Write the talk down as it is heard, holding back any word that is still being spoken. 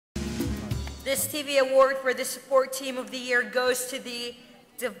this TV award for the Support Team of the Year goes to the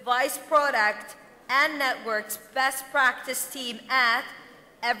Device Product and Networks Best Practice Team at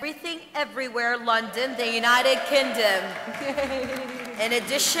Everything Everywhere London, the United Kingdom. In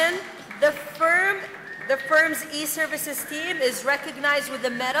addition, the firm's e-services team is recognized with a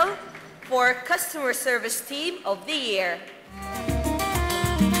medal for Customer Service Team of the Year.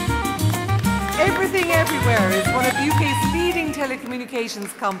 Everything Everywhere is one of UK's leading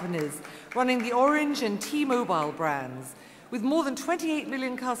telecommunications companies, running the Orange and T-Mobile brands. With more than 28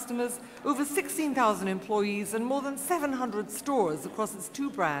 million customers, over 16,000 employees, and more than 700 stores across its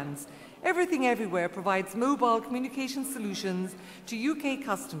two brands, Everything Everywhere provides mobile communication solutions to UK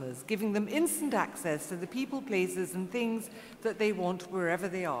customers, giving them instant access to the people, places, and things that they want wherever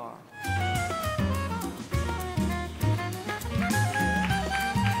they are.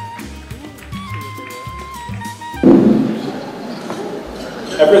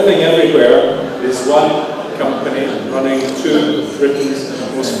 Everything Everywhere is one company running two of Britain's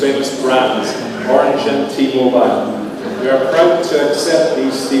most famous brands, Orange and T-Mobile. We are proud to accept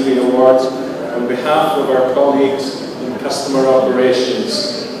these Stevie Awards on behalf of our colleagues in customer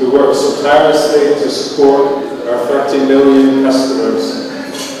operations who work so tirelessly to support our 30 million customers.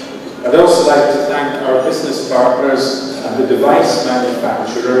 I'd also like to thank our business partners and the device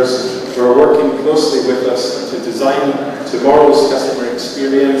manufacturers who are working closely with us to design tomorrow's customer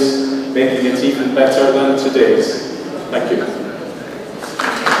experience, making it even better than today's. Thank you.